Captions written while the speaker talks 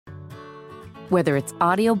Whether it's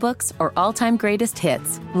audiobooks or all-time greatest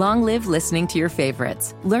hits, long live listening to your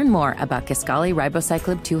favorites. Learn more about Kisqali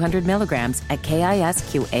Ribociclib 200 milligrams at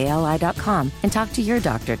KISQALI.com and talk to your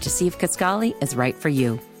doctor to see if Kisqali is right for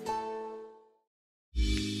you.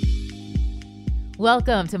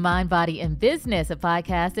 Welcome to Mind, Body, and Business, a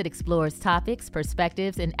podcast that explores topics,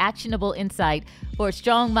 perspectives, and actionable insight for a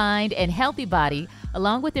strong mind and healthy body,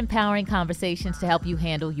 along with empowering conversations to help you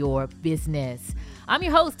handle your business. I'm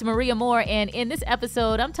your host, Maria Moore, and in this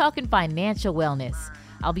episode, I'm talking financial wellness.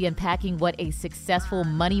 I'll be unpacking what a successful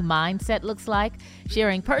money mindset looks like,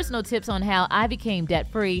 sharing personal tips on how I became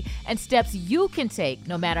debt-free, and steps you can take,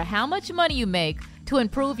 no matter how much money you make, to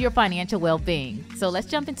improve your financial well-being. So let's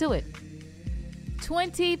jump into it.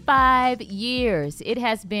 25 years. It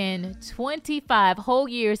has been 25 whole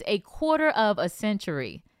years, a quarter of a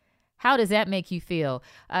century. How does that make you feel?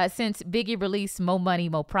 Since Biggie released Mo Money,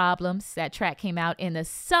 Mo Problems, that track came out in the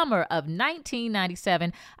summer of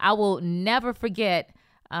 1997, I will never forget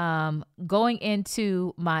going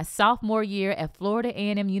into my sophomore year at Florida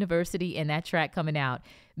A&M University and that track coming out.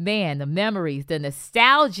 Man, the memories, the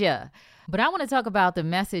nostalgia. But I want to talk about the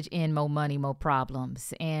message in Mo Money, Mo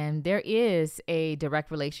Problems. And there is a direct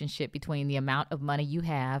relationship between the amount of money you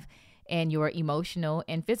have and your emotional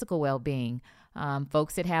and physical well-being.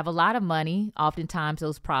 Folks that have a lot of money, oftentimes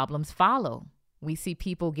those problems follow. We see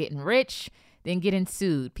people getting rich, then getting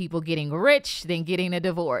sued. People getting rich, then getting a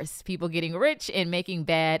divorce. People getting rich and making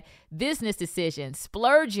bad business decisions,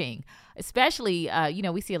 splurging. Especially,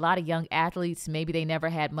 we see a lot of young athletes, maybe they never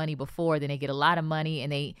had money before, then they get a lot of money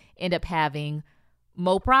and they end up having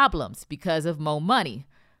mo problems because of mo money.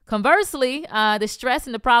 Conversely, the stress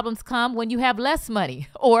and the problems come when you have less money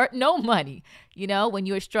or no money. When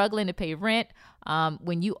you're struggling to pay rent,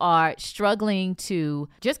 when you are struggling to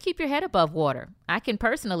just keep your head above water. I can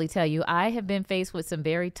personally tell you, I have been faced with some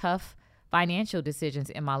very tough financial decisions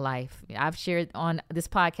in my life. I've shared on this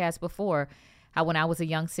podcast before how when I was a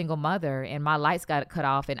young single mother and my lights got cut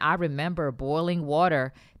off, and I remember boiling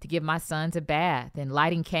water to give my sons a bath and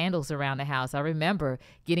lighting candles around the house. I remember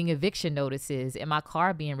getting eviction notices and my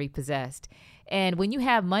car being repossessed. And when you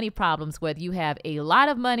have money problems, whether you have a lot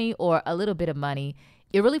of money or a little bit of money,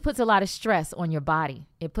 it really puts a lot of stress on your body.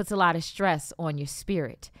 It puts a lot of stress on your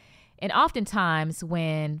spirit. And oftentimes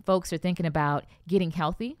when folks are thinking about getting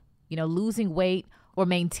healthy, losing weight, or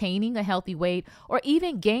maintaining a healthy weight, or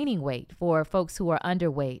even gaining weight for folks who are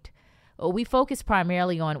underweight, we focus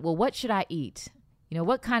primarily on, what should I eat?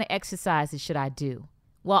 What kind of exercises should I do?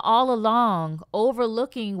 While all along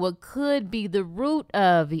overlooking what could be the root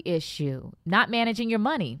of the issue, not managing your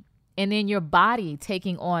money, and then your body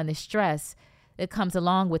taking on the stress that comes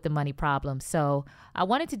along with the money problem. So I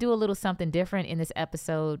wanted to do a little something different in this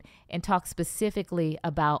episode and talk specifically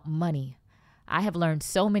about money. I have learned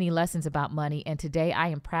so many lessons about money, and today I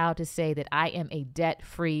am proud to say that I am a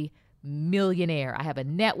debt-free millionaire. I have a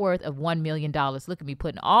net worth of $1 million. Look at me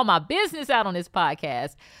putting all my business out on this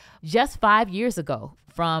podcast. Just 5 years ago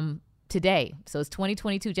from today, so it's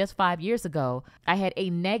 2022, just 5 years ago, I had a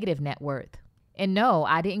negative net worth. And no,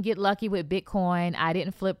 I didn't get lucky with Bitcoin. I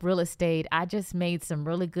didn't flip real estate. I just made some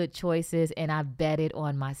really good choices, and I betted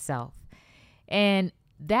on myself. And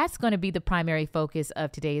that's going to be the primary focus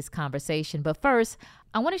of today's conversation. But first,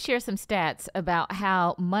 I want to share some stats about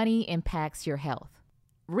how money impacts your health.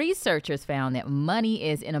 Researchers found that money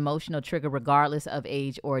is an emotional trigger regardless of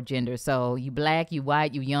age or gender. So you black, you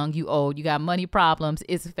white, you young, you old, you got money problems,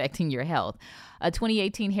 it's affecting your health. A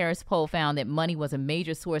 2018 Harris poll found that money was a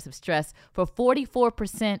major source of stress for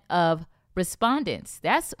 44% of respondents.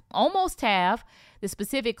 That's almost half. The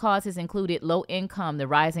specific causes included low income, the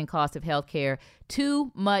rising cost of healthcare,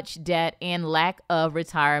 too much debt, and lack of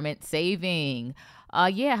retirement saving.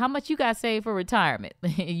 How much you got saved for retirement?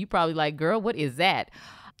 You probably like, girl, what is that?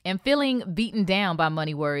 And feeling beaten down by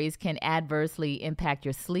money worries can adversely impact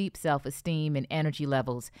your sleep, self-esteem, and energy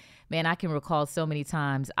levels. Man, I can recall so many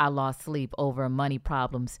times I lost sleep over money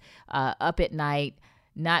problems, up at night,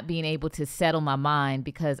 not being able to settle my mind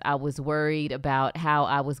because I was worried about how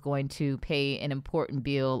I was going to pay an important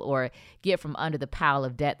bill or get from under the pile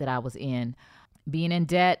of debt that I was in. Being in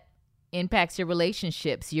debt impacts your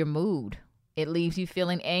relationships, your mood. It leaves you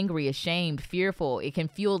feeling angry, ashamed, fearful. It can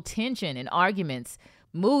fuel tension and arguments,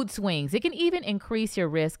 mood swings. It can even increase your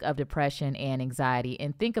risk of depression and anxiety.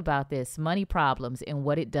 And think about this, money problems and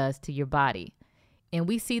what it does to your body. And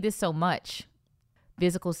we see this so much.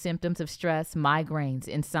 Physical symptoms of stress, migraines,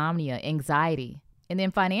 insomnia, anxiety. And then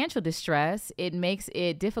financial distress, it makes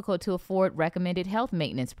it difficult to afford recommended health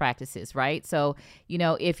maintenance practices, right? So,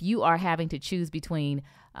 if you are having to choose between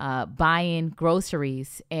buying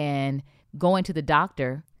groceries and going to the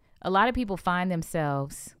doctor, A lot of people find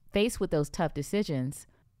themselves faced with those tough decisions.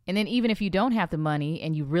 And then even if you don't have the money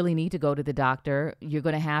and you really need to go to the doctor, you're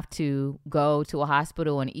going to have to go to a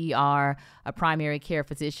hospital, an ER, a primary care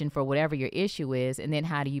physician for whatever your issue is. And then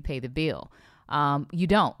how do you pay the bill? You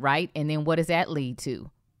don't, right? And then what does that lead to?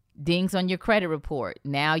 Dings on your credit report.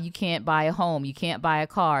 Now you can't buy a home. You can't buy a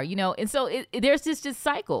car, and so there's this just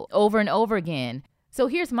cycle over and over again. So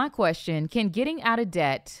here's my question. Can getting out of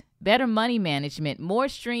debt, better money management, more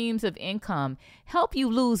streams of income help you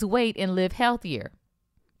lose weight and live healthier?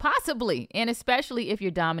 Possibly, and especially if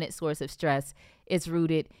your dominant source of stress is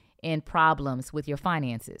rooted in problems with your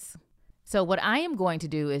finances. So what I am going to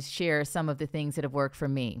do is share some of the things that have worked for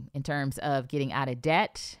me in terms of getting out of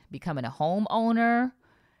debt, becoming a homeowner,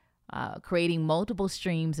 creating multiple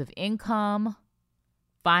streams of income,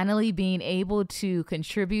 finally being able to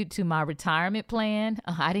contribute to my retirement plan.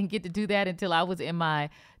 I didn't get to do that until I was in my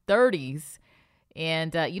 30s.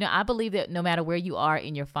 And, I believe that no matter where you are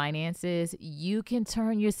in your finances, you can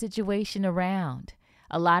turn your situation around.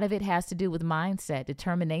 A lot of it has to do with mindset,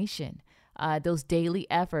 determination, those daily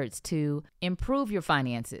efforts to improve your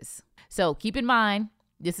finances. So keep in mind,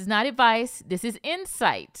 this is not advice. This is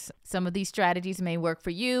insight. Some of these strategies may work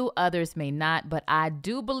for you. Others may not. But I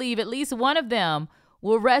do believe at least one of them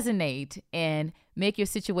will resonate and make your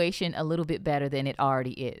situation a little bit better than it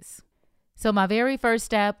already is. So my very first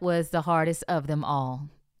step was the hardest of them all.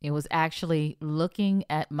 It was actually looking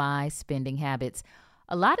at my spending habits.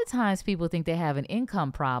 A lot of times people think they have an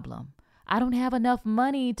income problem. I don't have enough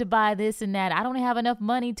money to buy this and that. I don't have enough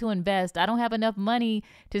money to invest. I don't have enough money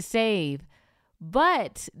to save.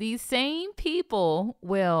 But these same people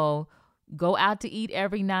will go out to eat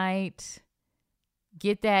every night,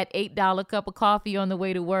 get that $8 cup of coffee on the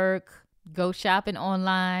way to work, go shopping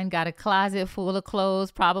online, got a closet full of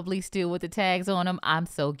clothes, probably still with the tags on them. I'm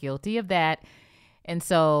so guilty of that. And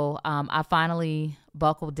so I finally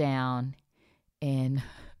buckled down and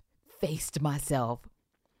faced myself.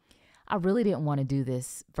 I really didn't want to do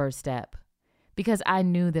this first step because I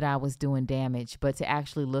knew that I was doing damage, but to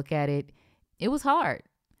actually look at it, it was hard.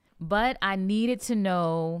 But I needed to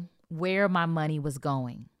know where my money was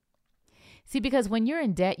going. See, because when you're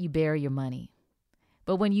in debt, you bury your money.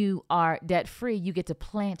 But when you are debt-free, you get to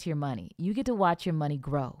plant your money. You get to watch your money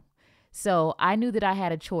grow. So I knew that I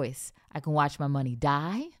had a choice. I can watch my money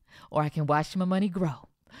die or I can watch my money grow.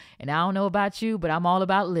 And I don't know about you, but I'm all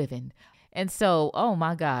about living. And so, oh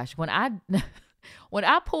my gosh, when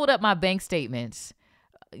I pulled up my bank statements,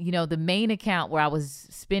 the main account where I was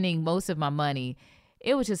spending most of my money,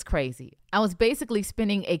 it was just crazy. I was basically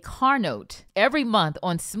spending a car note every month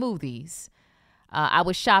on smoothies. I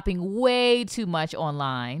was shopping way too much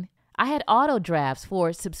online. I had auto drafts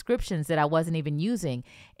for subscriptions that I wasn't even using,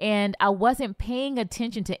 and I wasn't paying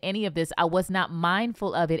attention to any of this. I was not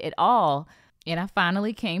mindful of it at all. And I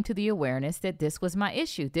finally came to the awareness that this was my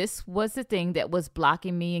issue. This was the thing that was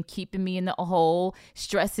blocking me and keeping me in the hole,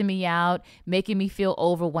 stressing me out, making me feel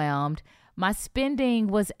overwhelmed. My spending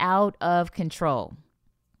was out of control.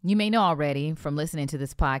 You may know already from listening to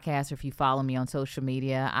this podcast, or if you follow me on social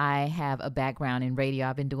media, I have a background in radio.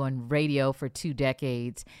 I've been doing radio for 2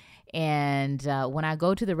 decades. And when I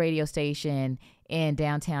go to the radio station in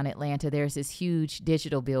downtown Atlanta, there's this huge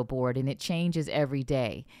digital billboard, and it changes every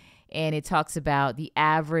day. And it talks about the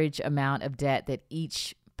average amount of debt that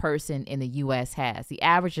each person in the U.S. has, the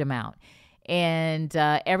average amount. And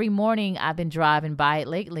every morning I've been driving by it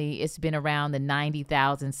lately, it's been around the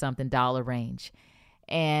 $90,000 something range.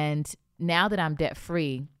 And now that I'm debt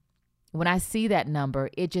free, when I see that number,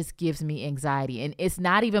 it just gives me anxiety. And it's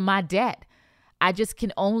not even my debt. I just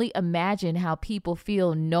can only imagine how people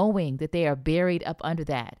feel knowing that they are buried up under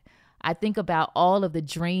that. I think about all of the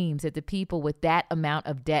dreams that the people with that amount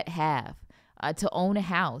of debt have, to own a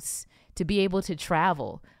house, to be able to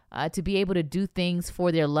travel, to be able to do things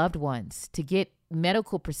for their loved ones, to get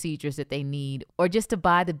medical procedures that they need, or just to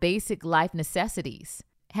buy the basic life necessities.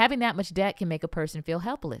 Having that much debt can make a person feel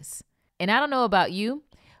helpless. And I don't know about you,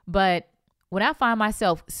 but when I find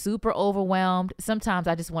myself super overwhelmed, sometimes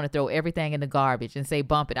I just want to throw everything in the garbage and say,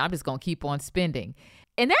 bump it. I'm just going to keep on spending.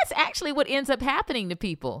 And that's actually what ends up happening to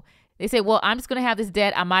people. They say, well, I'm just going to have this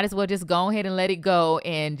debt. I might as well just go ahead and let it go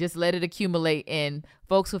and just let it accumulate, and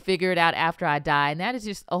folks will figure it out after I die. And that is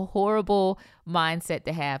just a horrible mindset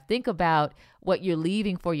to have. Think about what you're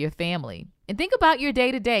leaving for your family, and think about your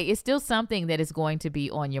day to day. It's still something that is going to be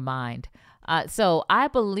on your mind. So I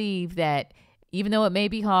believe that even though it may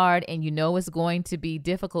be hard and it's going to be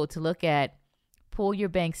difficult to look at, pull your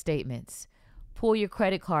bank statements, pull your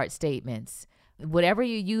credit card statements, whatever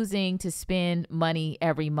you're using to spend money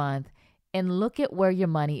every month, and look at where your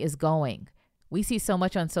money is going. We see so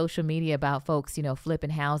much on social media about folks, flipping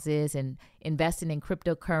houses and investing in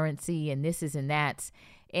cryptocurrency and this is and that's.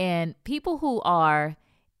 And people who are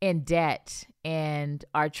in debt and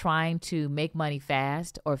are trying to make money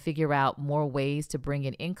fast or figure out more ways to bring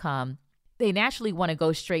in income, they naturally want to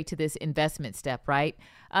go straight to this investment step, right?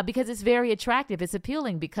 Because it's very attractive. It's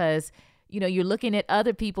appealing because, you're looking at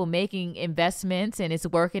other people making investments and it's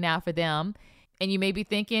working out for them. And you may be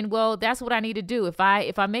thinking, well, that's what I need to do. If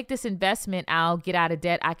I make this investment, I'll get out of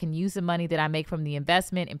debt. I can use the money that I make from the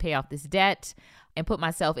investment and pay off this debt and put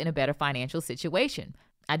myself in a better financial situation.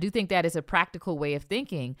 I do think that is a practical way of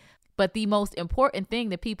thinking. But the most important thing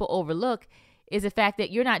that people overlook is the fact that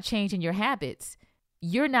you're not changing your habits.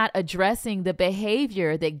 You're not addressing the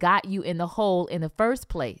behavior that got you in the hole in the first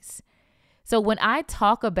place. So when I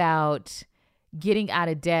talk about getting out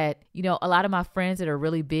of debt, a lot of my friends that are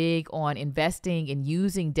really big on investing and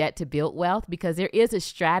using debt to build wealth, because there is a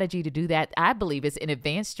strategy to do that. I believe it's an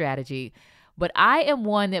advanced strategy, but I am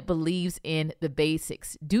one that believes in the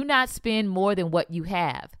basics. Do not spend more than what you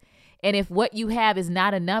have. And if what you have is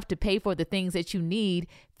not enough to pay for the things that you need,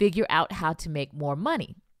 figure out how to make more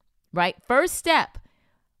money, right? First step,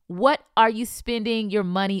 what are you spending your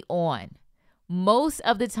money on? Most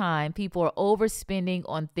of the time, people are overspending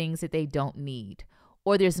on things that they don't need,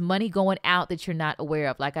 or there's money going out that you're not aware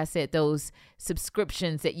of. Like I said, those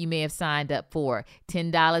subscriptions that you may have signed up for,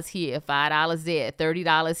 $10 here, $5 there,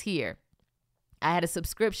 $30 here. I had a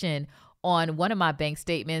subscription on one of my bank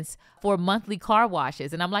statements for monthly car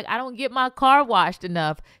washes. And I'm like, I don't get my car washed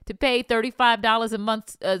enough to pay $35 a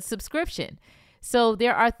month subscription. So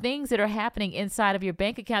there are things that are happening inside of your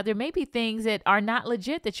bank account. There may be things that are not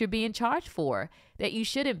legit that you're being charged for that you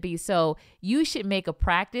shouldn't be. So you should make a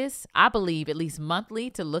practice, I believe, at least monthly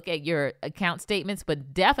to look at your account statements,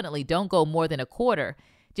 but definitely don't go more than a quarter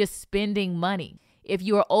just spending money. If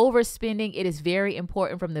you are overspending, it is very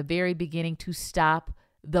important from the very beginning to stop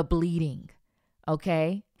the bleeding.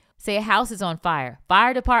 Okay? Say a house is on fire.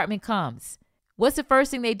 Fire department comes. What's the first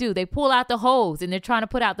thing they do? They pull out the hose and they're trying to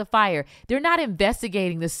put out the fire. They're not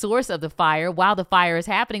investigating the source of the fire while the fire is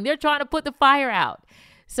happening. They're trying to put the fire out.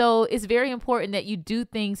 So it's very important that you do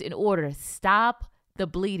things in order. Stop the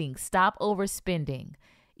bleeding. Stop overspending.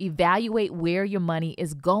 Evaluate where your money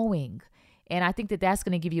is going. And I think that that's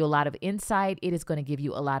going to give you a lot of insight. It is going to give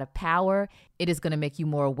you a lot of power. It is going to make you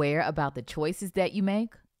more aware about the choices that you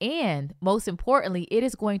make. And most importantly, it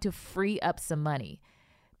is going to free up some money.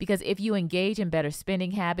 Because if you engage in better spending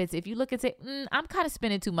habits, if you look and say, I'm kind of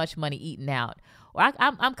spending too much money eating out, or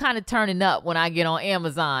I'm kind of turning up when I get on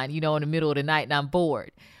Amazon, in the middle of the night and I'm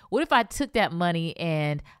bored. What if I took that money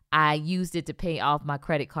and I used it to pay off my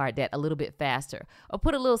credit card debt a little bit faster, or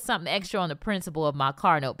put a little something extra on the principal of my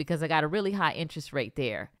car note because I got a really high interest rate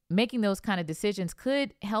there? Making those kind of decisions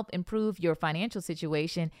could help improve your financial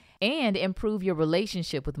situation and improve your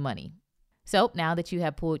relationship with money. So now that you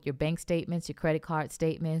have pulled your bank statements, your credit card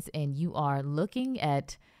statements, and you are looking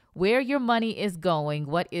at where your money is going,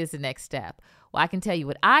 what is the next step? Well, I can tell you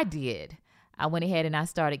what I did. I went ahead and I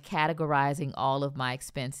started categorizing all of my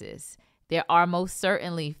expenses. There are most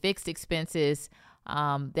certainly fixed expenses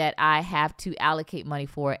that I have to allocate money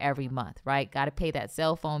for every month, right? Got to pay that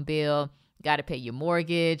cell phone bill, got to pay your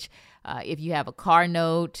mortgage. If you have a car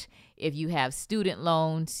note, if you have student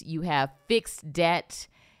loans, you have fixed debt.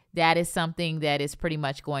 That is something that is pretty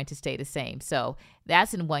much going to stay the same. So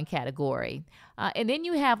that's in one category. And then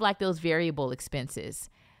you have like those variable expenses.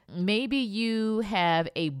 Maybe you have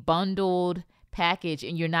a bundled package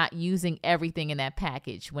and you're not using everything in that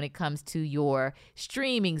package when it comes to your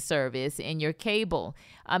streaming service and your cable.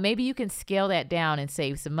 Maybe you can scale that down and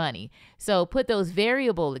save some money. So put those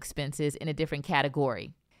variable expenses in a different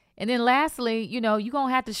category. And then lastly, you're going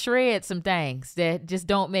to have to shred some things that just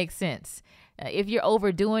don't make sense. If you're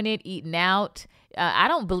overdoing it, eating out, I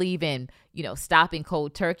don't believe in, stopping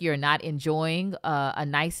cold turkey or not enjoying a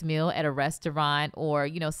nice meal at a restaurant or,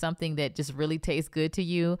 something that just really tastes good to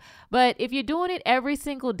you. But if you're doing it every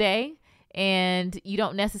single day and you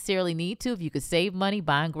don't necessarily need to, if you could save money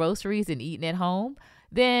buying groceries and eating at home,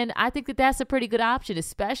 then I think that that's a pretty good option,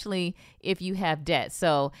 especially if you have debt.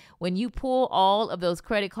 So when you pull all of those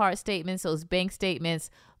credit card statements, those bank statements,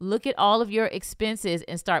 look at all of your expenses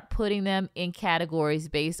and start putting them in categories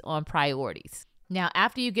based on priorities. Now,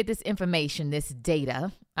 after you get this information, this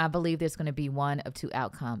data, I believe there's going to be one of two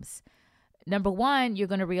outcomes. Number one, you're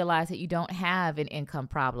going to realize that you don't have an income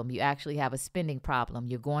problem. You actually have a spending problem.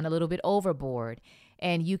 You're going a little bit overboard,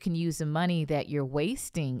 and you can use the money that you're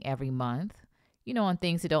wasting every month. on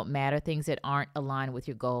things that don't matter, things that aren't aligned with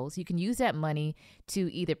your goals. You can use that money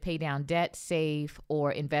to either pay down debt, save,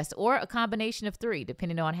 or invest, or a combination of three,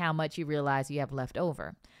 depending on how much you realize you have left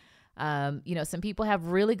over. Some people have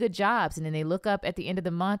really good jobs and then they look up at the end of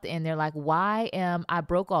the month and they're like, why am I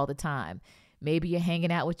broke all the time? Maybe you're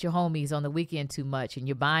hanging out with your homies on the weekend too much and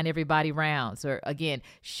you're buying everybody rounds, or again,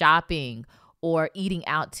 shopping or eating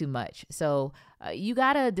out too much. So you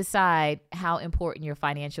got to decide how important your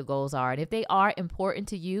financial goals are. And if they are important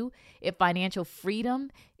to you, if financial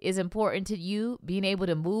freedom is important to you, being able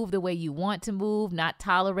to move the way you want to move, not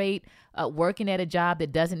tolerate working at a job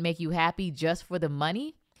that doesn't make you happy just for the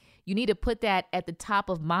money, you need to put that at the top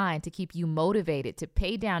of mind to keep you motivated to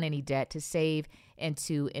pay down any debt, to save, and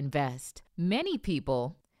to invest. Many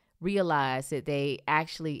people realize that they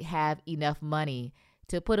actually have enough money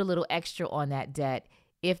to put a little extra on that debt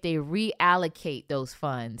if they reallocate those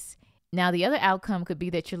funds. Now, the other outcome could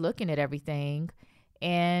be that you're looking at everything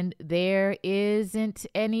and there isn't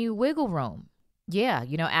any wiggle room. Yeah,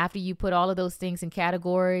 after you put all of those things in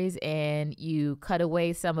categories and you cut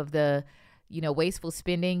away some of the wasteful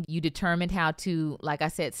spending, you determined how to, like I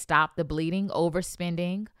said, stop the bleeding,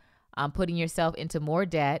 overspending, putting yourself into more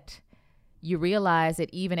debt. You realize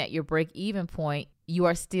that even at your break-even point, you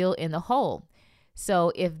are still in the hole.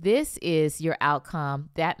 So if this is your outcome,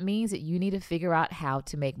 that means that you need to figure out how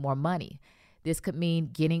to make more money. This could mean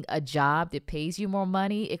getting a job that pays you more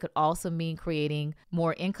money. It could also mean creating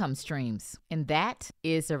more income streams. And that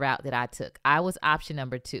is the route that I took. I was option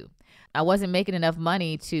number 2. I wasn't making enough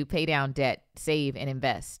money to pay down debt, save, and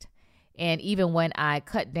invest. And even when I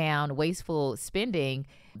cut down wasteful spending,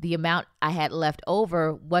 the amount I had left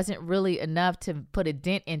over wasn't really enough to put a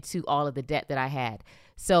dent into all of the debt that I had.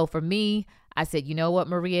 So for me, I said, you know what,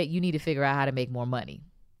 Maria, you need to figure out how to make more money.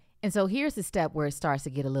 And so here's the step where it starts to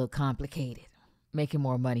get a little complicated. Making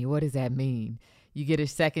more money. What does that mean? You get a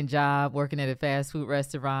second job working at a fast food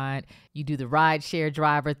restaurant. You do the rideshare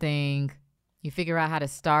driver thing. You figure out how to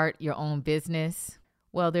start your own business.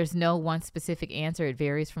 Well, there's no one specific answer. It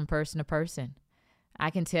varies from person to person. I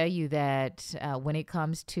can tell you that when it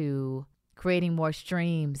comes to creating more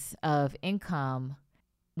streams of income,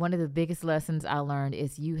 one of the biggest lessons I learned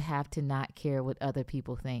is you have to not care what other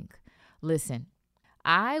people think. Listen,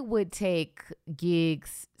 I would take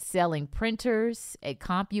gigs selling printers at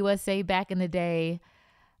CompUSA back in the day.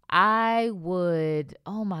 I would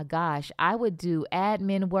do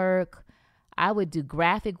admin work. I would do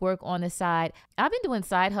graphic work on the side. I've been doing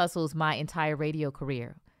side hustles my entire radio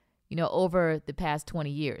career, over the past 20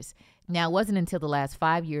 years. Now, it wasn't until the last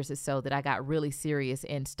 5 years or so that I got really serious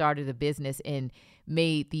and started a business and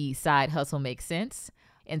made the side hustle make sense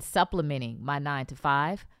and supplementing my 9 to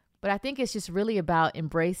 5. But I think it's just really about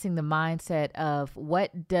embracing the mindset of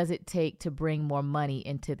what does it take to bring more money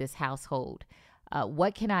into this household?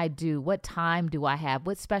 What can I do? What time do I have?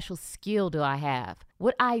 What special skill do I have?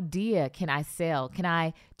 What idea can I sell? Can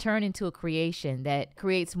I turn into a creation that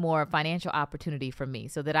creates more financial opportunity for me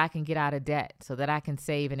so that I can get out of debt, so that I can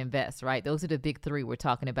save and invest, right? Those are the big 3 we're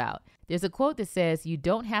talking about. There's a quote that says, you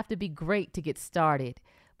don't have to be great to get started,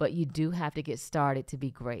 but you do have to get started to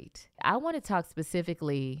be great. I want to talk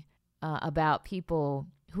specifically about people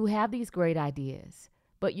who have these great ideas,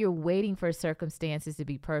 but you're waiting for circumstances to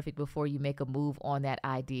be perfect before you make a move on that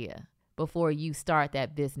idea, before you start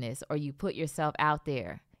that business or you put yourself out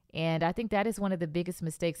there. And I think that is one of the biggest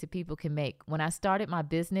mistakes that people can make. When I started my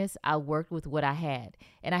business, I worked with what I had,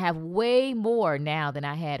 and I have way more now than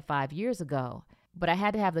I had 5 years ago. But I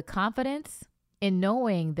had to have the confidence in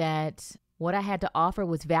knowing that what I had to offer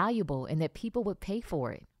was valuable and that people would pay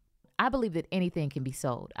for it. I believe that anything can be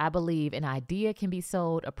sold. I believe an idea can be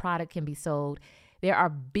sold, a product can be sold. There are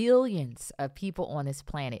billions of people on this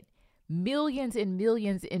planet, millions and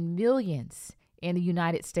millions and millions in the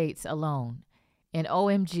United States alone. And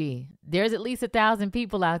OMG, there's at least 1,000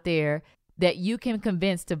 people out there that you can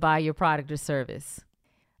convince to buy your product or service.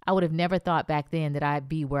 I would have never thought back then that I'd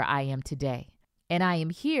be where I am today. And I am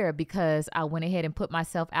here because I went ahead and put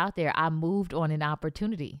myself out there. I moved on an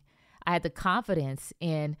opportunity. I had the confidence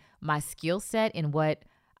in my skill set and what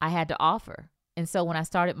I had to offer. And so when I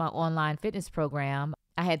started my online fitness program,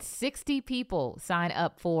 I had 60 people sign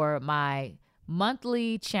up for my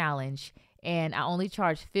monthly challenge, and I only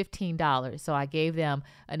charged $15. So I gave them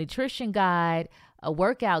a nutrition guide, a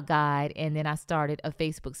workout guide, and then I started a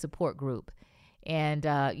Facebook support group. And,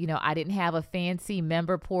 I didn't have a fancy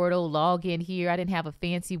member portal, log in here. I didn't have a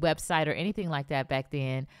fancy website or anything like that back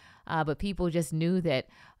then. But people just knew that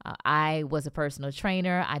I was a personal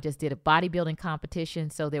trainer. I just did a bodybuilding competition,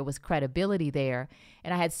 so there was credibility there.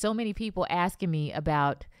 And I had so many people asking me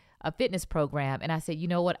about a fitness program. And I said, you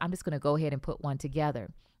know what? I'm just going to go ahead and put one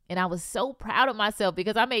together. And I was so proud of myself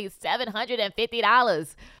because I made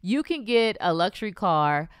 $750. You can get a luxury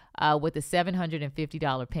car with a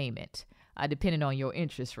 $750 payment, depending on your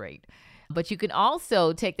interest rate. But you can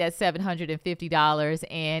also take that $750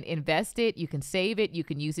 and invest it. You can save it. You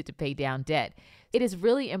can use it to pay down debt. It is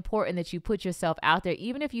really important that you put yourself out there,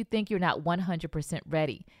 even if you think you're not 100%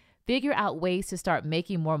 ready. Figure out ways to start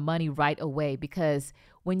making more money right away, because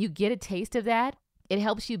when you get a taste of that, it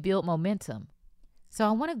helps you build momentum. So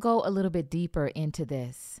I want to go a little bit deeper into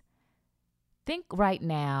this. Think right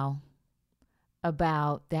now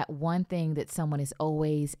about that one thing that someone is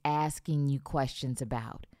always asking you questions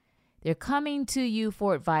about. They're coming to you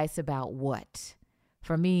for advice about what?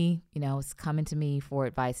 For me, it's coming to me for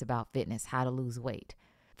advice about fitness, how to lose weight.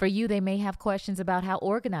 For you, they may have questions about how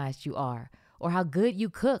organized you are or how good you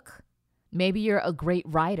cook. Maybe you're a great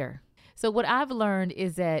writer. So what I've learned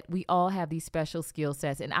is that we all have these special skill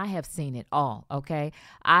sets, and I have seen it all, okay?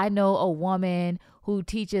 I know a woman who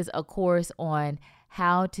teaches a course on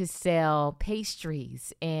how to sell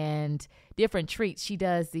pastries and different treats. She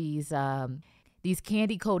does these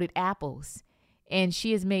candy-coated apples, and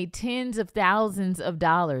she has made tens of thousands of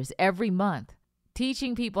dollars every month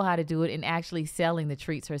teaching people how to do it and actually selling the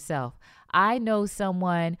treats herself. I know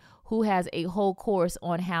someone who has a whole course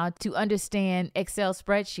on how to understand Excel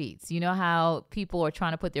spreadsheets. You know how people are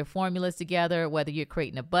trying to put their formulas together, whether you're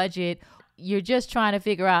creating a budget, you're just trying to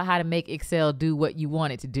figure out how to make Excel do what you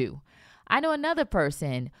want it to do. I know another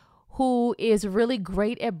person who is really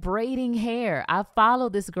great at braiding hair. I follow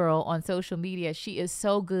this girl on social media. She is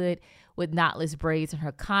so good with knotless braids, and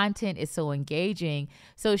her content is so engaging.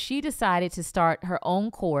 So she decided to start her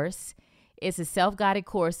own course. It's a self-guided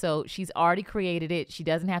course, so she's already created it. She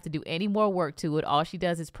doesn't have to do any more work to it. All she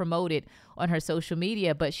does is promote it on her social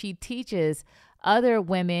media, but she teaches other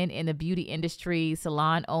women in the beauty industry,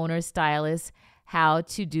 salon owners, stylists, how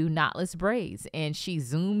to do knotless braids. And she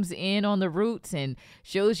zooms in on the roots and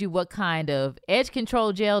shows you what kind of edge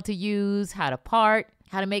control gel to use, how to part,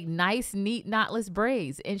 how to make nice, neat, knotless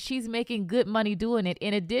braids. And she's making good money doing it,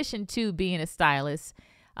 in addition to being a stylist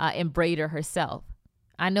and braider herself.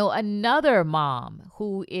 I know another mom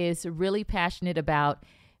who is really passionate about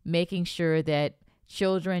making sure that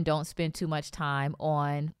children don't spend too much time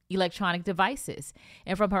on electronic devices.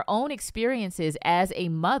 And from her own experiences as a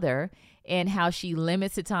mother, and how she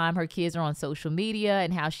limits the time her kids are on social media,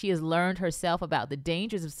 and how she has learned herself about the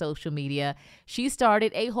dangers of social media, she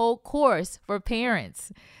started a whole course for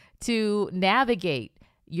parents to navigate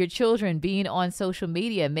your children being on social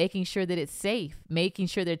media, making sure that it's safe, making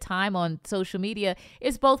sure their time on social media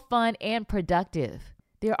is both fun and productive.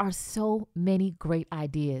 There are so many great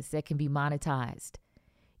ideas that can be monetized.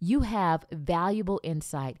 You have valuable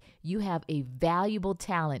insight. You have a valuable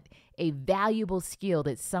talent, a valuable skill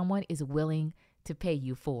that someone is willing to pay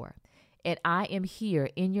you for. And I am here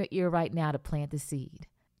in your ear right now to plant the seed.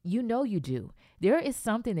 You know you do. There is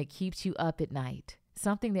something that keeps you up at night,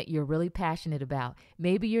 something that you're really passionate about.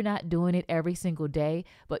 Maybe you're not doing it every single day,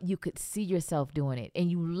 but you could see yourself doing it. And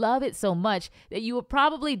you love it so much that you would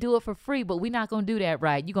probably do it for free, but we're not going to do that,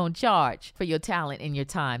 right? You're going to charge for your talent and your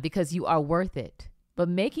time because you are worth it. But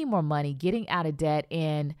making more money, getting out of debt,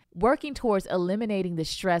 and working towards eliminating the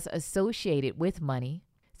stress associated with money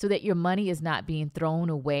so that your money is not being thrown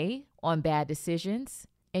away on bad decisions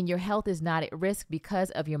and your health is not at risk because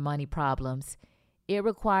of your money problems. It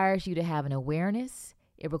requires you to have an awareness.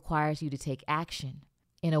 It requires you to take action.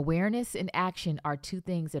 And awareness and action are two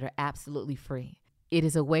things that are absolutely free. It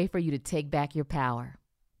is a way for you to take back your power.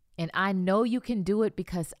 And I know you can do it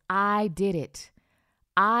because I did it.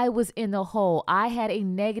 I was in the hole. I had a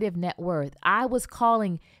negative net worth. I was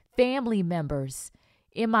calling family members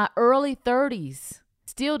in my early 30s.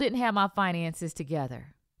 Still didn't have my finances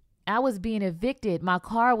together. I was being evicted. My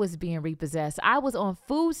car was being repossessed. I was on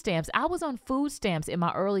food stamps. I was on food stamps in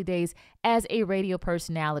my early days as a radio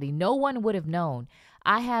personality. No one would have known.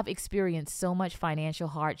 I have experienced so much financial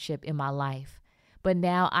hardship in my life, but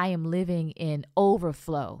now I am living in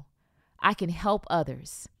overflow. I can help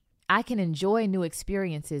others. I can enjoy new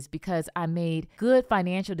experiences because I made good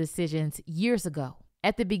financial decisions years ago.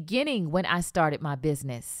 At the beginning, when I started my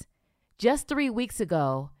business, just 3 weeks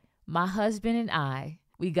ago, my husband and I,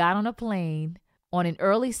 we got on a plane on an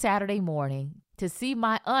early Saturday morning to see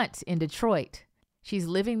my aunt in Detroit. She's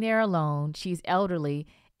living there alone. She's elderly,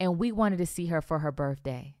 and we wanted to see her for her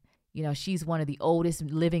birthday. You know, she's one of the oldest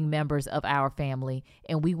living members of our family,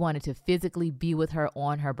 and we wanted to physically be with her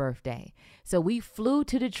on her birthday. So we flew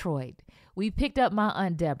to Detroit. We picked up my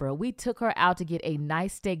Aunt Deborah. We took her out to get a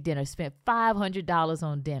nice steak dinner, spent $500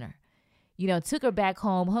 on dinner. Took her back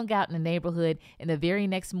home, hung out in the neighborhood, and the very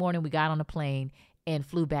next morning we got on a plane and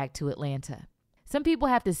flew back to Atlanta. Some people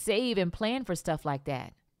have to save and plan for stuff like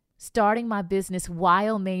that. Starting my business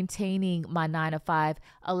while maintaining my 9-to-5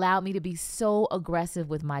 allowed me to be so aggressive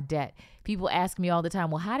with my debt. People ask me all the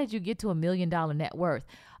time, well, how did you get to $1 million net worth?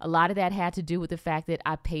 A lot of that had to do with the fact that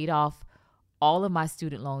I paid off all of my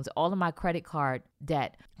student loans, all of my credit card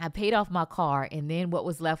debt. I paid off my car, and then what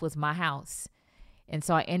was left was my house. And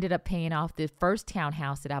so I ended up paying off the first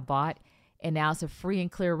townhouse that I bought, and now it's a free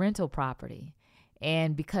and clear rental property.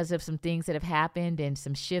 And because of some things that have happened and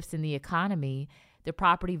some shifts in the economy, the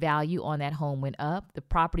property value on that home went up. The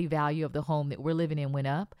property value of the home that we're living in went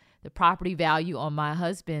up. The property value on my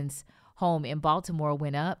husband's home in Baltimore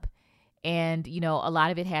went up. And, a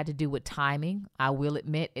lot of it had to do with timing. I will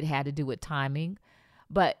admit it had to do with timing.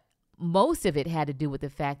 But most of it had to do with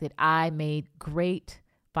the fact that I made great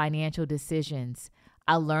financial decisions.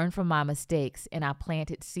 I learned from my mistakes, and I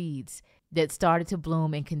planted seeds that started to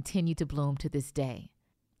bloom and continue to bloom to this day.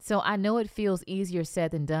 So I know it feels easier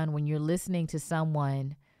said than done when you're listening to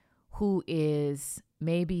someone who is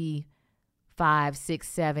maybe 5, 6,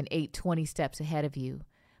 7, 8, 20 steps ahead of you.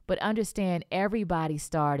 But understand, everybody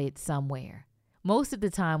started somewhere. Most of the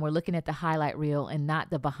time, we're looking at the highlight reel and not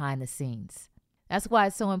the behind the scenes. That's why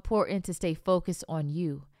it's so important to stay focused on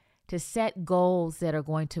you, to set goals that are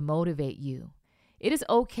going to motivate you. It is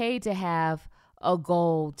okay to have a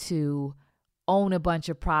goal to own a bunch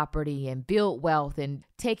of property and build wealth and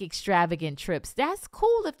take extravagant trips. That's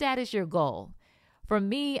cool if that is your goal. For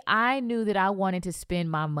me, I knew that I wanted to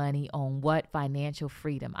spend my money on financial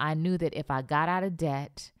freedom. I knew that if I got out of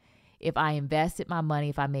debt, if I invested my money,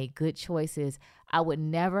 if I made good choices, I would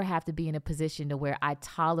never have to be in a position to where I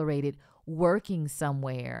tolerated working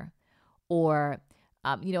somewhere or,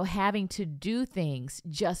 having to do things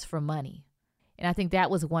just for money. And I think that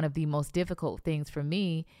was one of the most difficult things for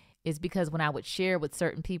me, is because when I would share with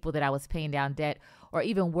certain people that I was paying down debt or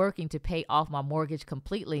even working to pay off my mortgage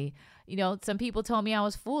completely, some people told me I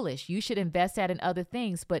was foolish. You should invest that in other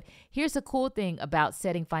things. But here's the cool thing about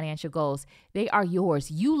setting financial goals. They are yours.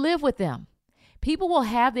 You live with them. People will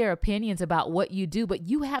have their opinions about what you do, but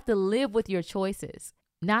you have to live with your choices.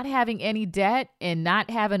 Not having any debt and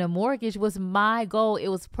not having a mortgage was my goal. It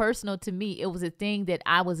was personal to me. It was a thing that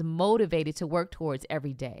I was motivated to work towards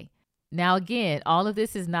every day. Now, again, all of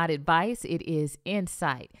this is not advice. It is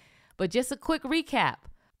insight. But just a quick recap.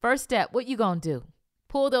 First step, what you gonna do?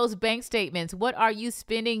 Pull those bank statements. What are you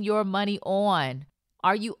spending your money on?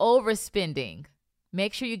 Are you overspending?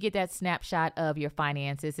 Make sure you get that snapshot of your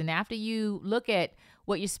finances. And after you look at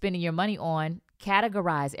what you're spending your money on,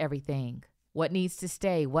 categorize everything. What needs to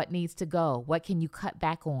stay? What needs to go? What can you cut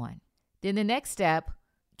back on? Then the next step,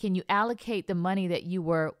 can you allocate the money that you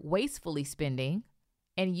were wastefully spending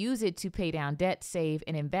and use it to pay down debt, save,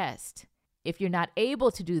 and invest? If you're not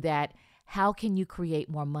able to do that, how can you create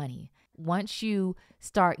more money? Once you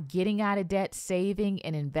start getting out of debt, saving,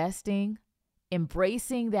 and investing,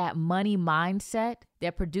 embracing that money mindset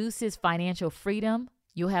that produces financial freedom,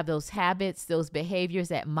 you'll have those habits, those behaviors,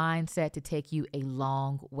 that mindset to take you a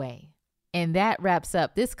long way. And that wraps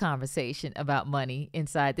up this conversation about money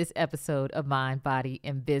inside this episode of Mind, Body,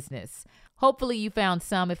 and Business. Hopefully you found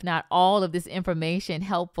some, if not all, of this information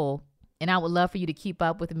helpful. And I would love for you to keep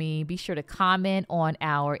up with me. Be sure to comment on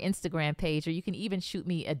our Instagram page, or you can even shoot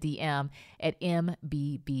me a DM at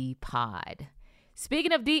MBBPod.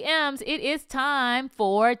 Speaking of DMs, it is time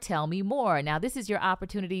for Tell Me More. Now, this is your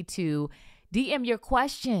opportunity to DM your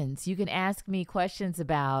questions. You can ask me questions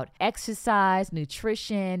about exercise,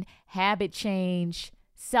 nutrition, habit change,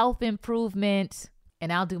 self-improvement,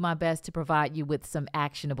 and I'll do my best to provide you with some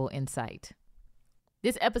actionable insight.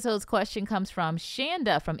 This episode's question comes from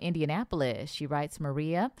Shanda from Indianapolis. She writes,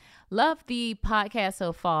 Maria, love the podcast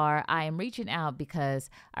so far. I am reaching out because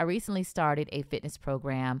I recently started a fitness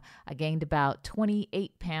program. I gained about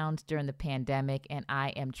 28 pounds during the pandemic, and I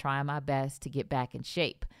am trying my best to get back in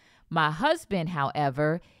shape. My husband,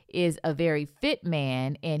 however, is a very fit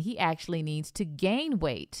man, and he actually needs to gain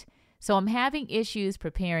weight. So I'm having issues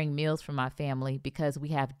preparing meals for my family because we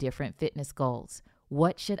have different fitness goals.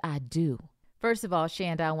 What should I do? First of all,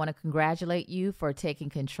 Shanda, I want to congratulate you for taking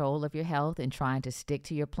control of your health and trying to stick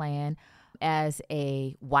to your plan. As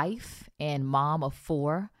a wife and mom of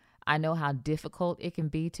 4, I know how difficult it can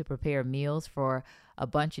be to prepare meals for a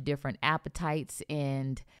bunch of different appetites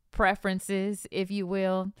and preferences, if you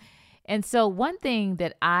will. And so one thing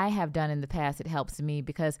that I have done in the past that helps me,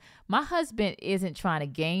 because my husband isn't trying to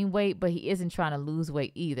gain weight, but he isn't trying to lose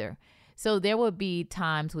weight either. So there would be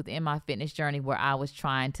times within my fitness journey where I was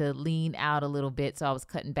trying to lean out a little bit. So I was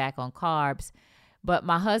cutting back on carbs. but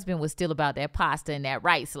my husband was still about that pasta and that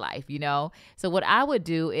rice life, So what I would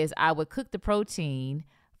do is I would cook the protein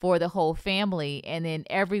for the whole family, and then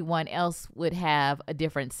everyone else would have a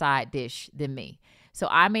different side dish than me. So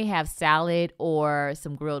I may have salad or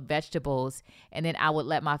some grilled vegetables, and then I would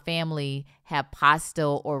let my family have pasta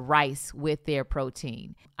or rice with their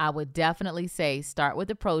protein. I would definitely say start with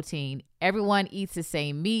the protein. Everyone eats the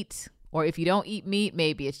same meat, or if you don't eat meat,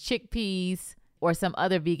 maybe it's chickpeas or some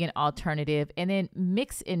other vegan alternative, and then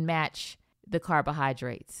mix and match the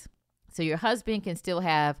carbohydrates. So your husband can still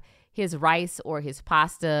have his rice or his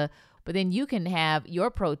pasta, but then you can have your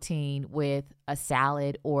protein with a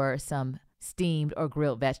salad or some steamed or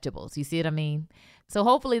grilled vegetables. You see what I mean? So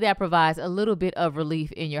hopefully that provides a little bit of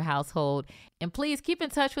relief in your household. And please keep in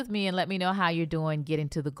touch with me and let me know how you're doing getting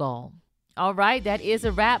to the goal. All right, that is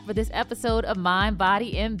a wrap for this episode of Mind,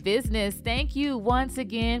 Body, and Business. Thank you once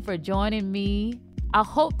again for joining me. I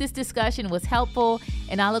hope this discussion was helpful,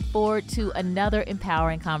 and I look forward to another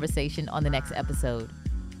empowering conversation on the next episode.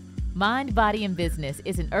 Mind, Body, and Business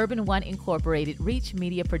is an Urban One Incorporated Reach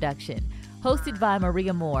Media production, hosted by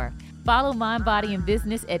Maria Moore. Follow Mind, Body, and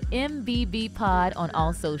Business at MBB Pod on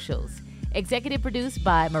all socials. Executive produced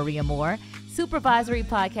by Maria Moore. Supervisory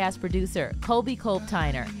podcast producer, Colby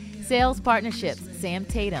Kolb-Tyner. Sales partnerships, Sam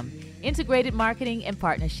Tatum. Integrated marketing and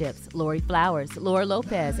partnerships, Lori Flowers, Laura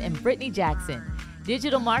Lopez, and Brittany Jackson.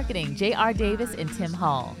 Digital marketing, J.R. Davis and Tim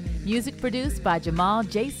Hall. Music produced by Jamal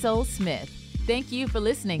J. Soul Smith. Thank you for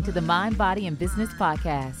listening to the Mind, Body, and Business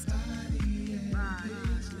podcast.